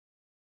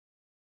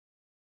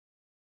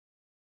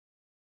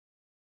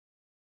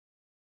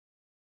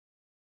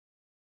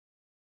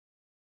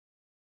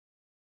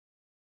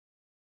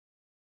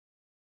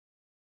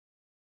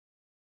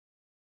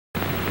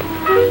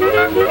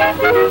Wait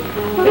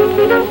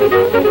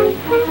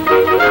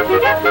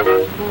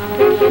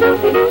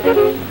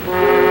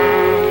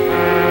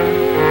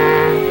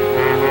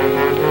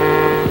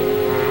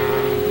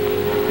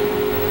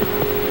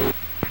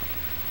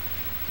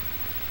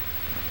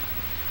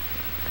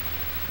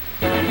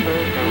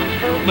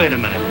a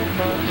minute.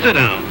 Sit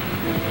down.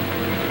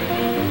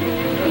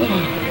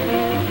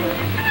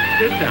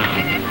 Sit down.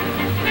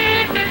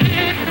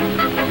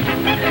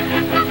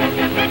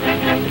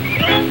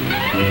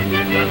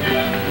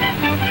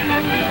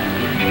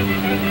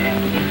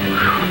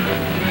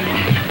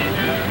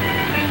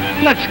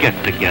 Let's get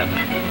together.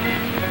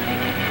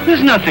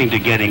 There's nothing to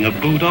getting a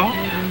boot off.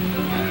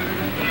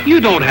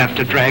 You don't have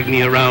to drag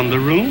me around the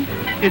room.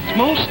 It's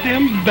most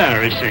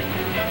embarrassing.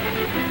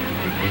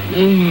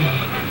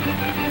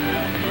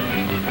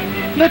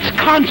 Let's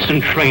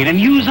concentrate and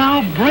use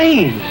our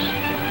brains.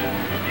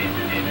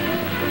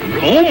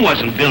 Rome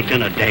wasn't built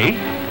in a day.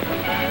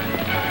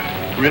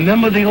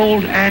 Remember the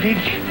old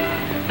adage?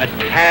 A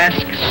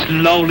task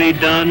slowly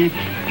done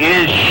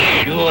is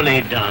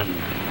surely done.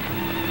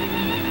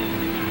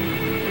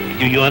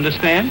 Do you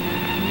understand?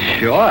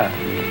 Sure.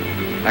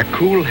 A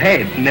cool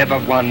head never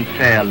won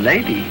fair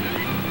lady.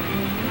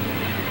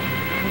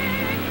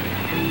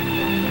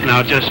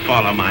 Now just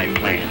follow my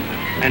plan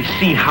and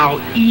see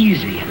how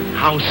easy,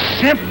 how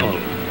simple,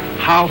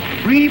 how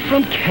free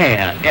from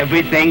care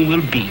everything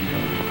will be.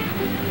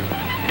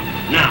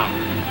 Now,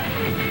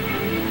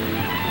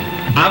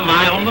 I'll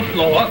lie on the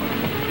floor.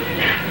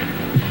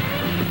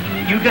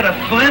 You get a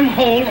slim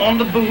hole on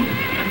the boot.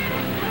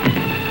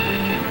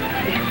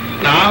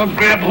 Now I'll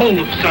grab hold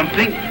of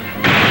something.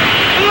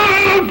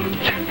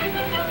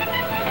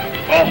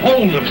 A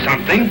hold of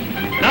something.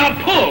 Now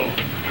pull.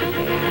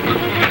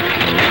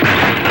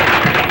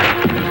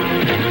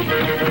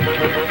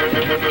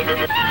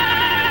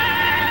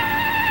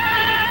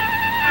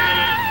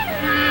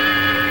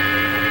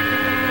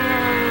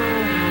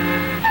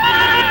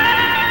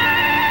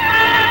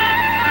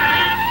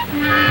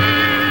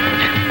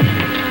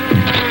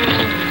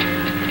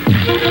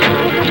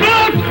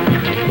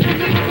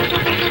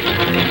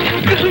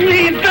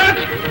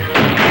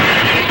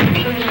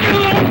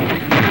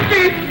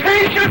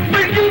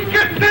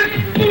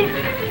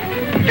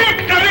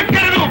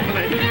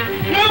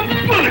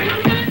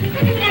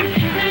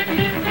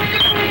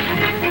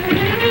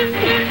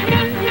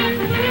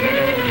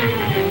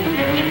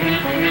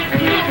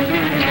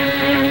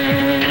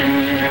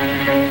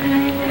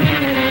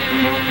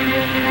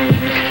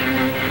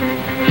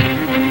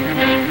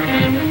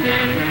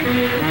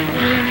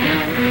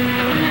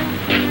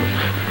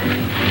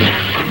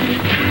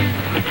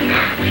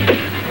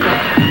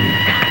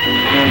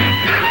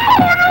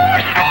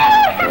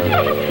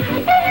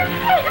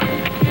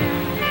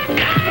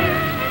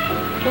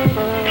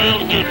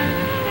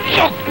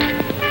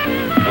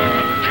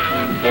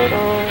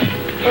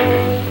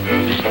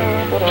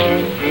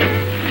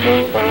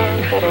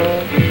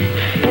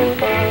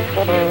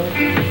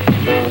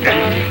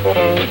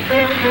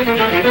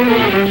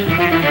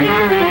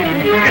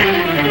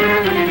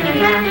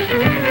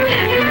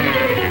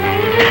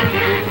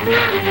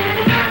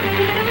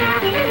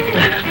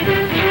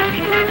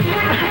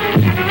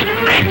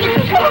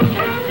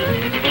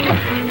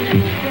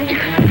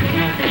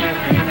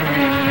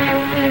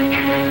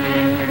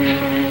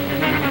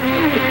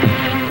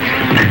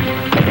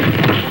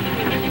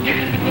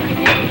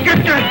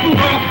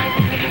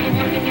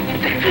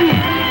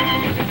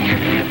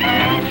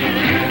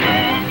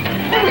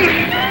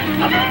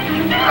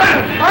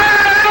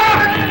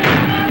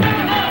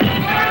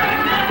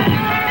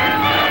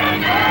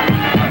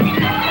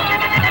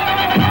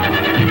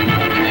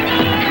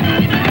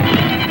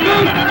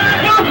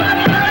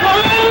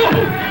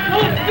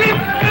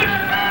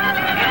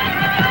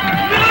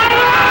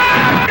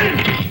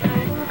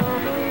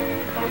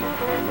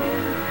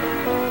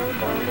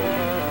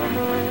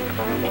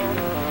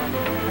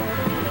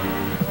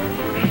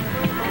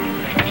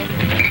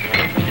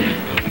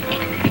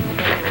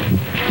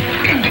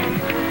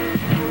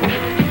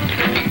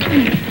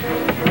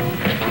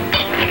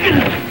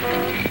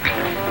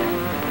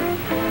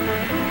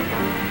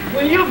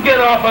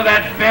 Off of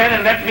that bed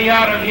and let me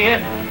out of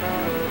here.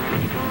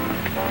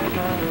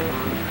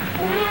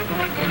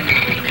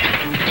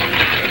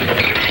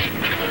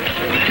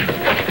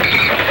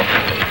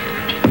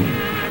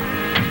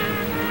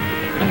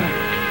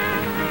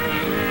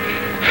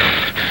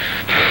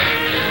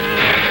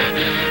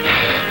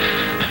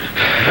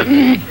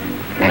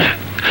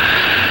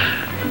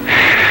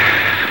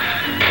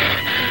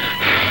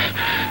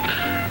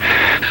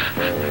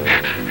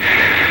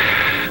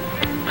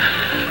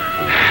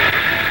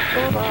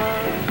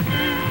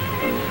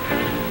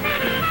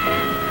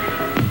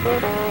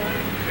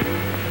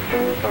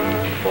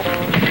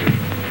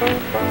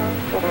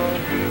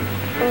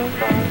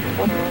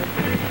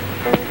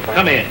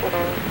 Come here.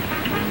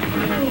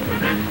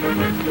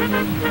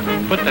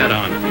 Put that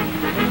on.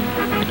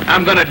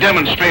 I'm going to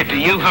demonstrate to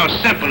you how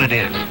simple it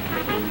is.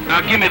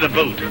 Now give me the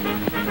boot.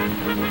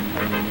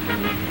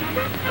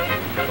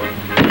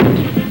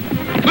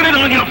 Put it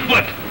on your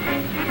foot.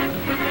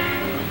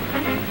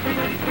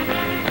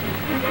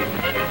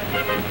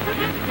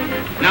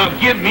 Now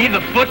give me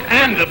the foot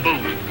and the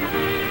boot.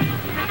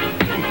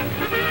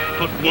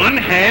 Put one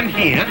hand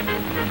here,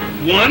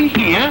 one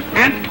here,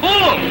 and pull.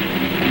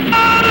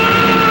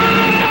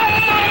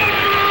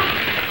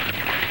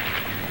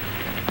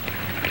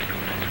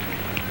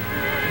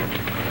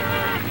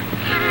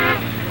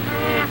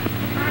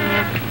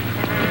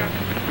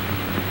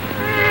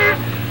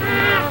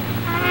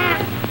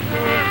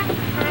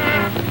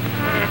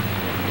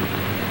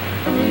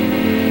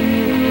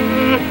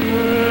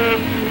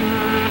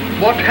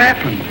 What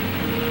happened?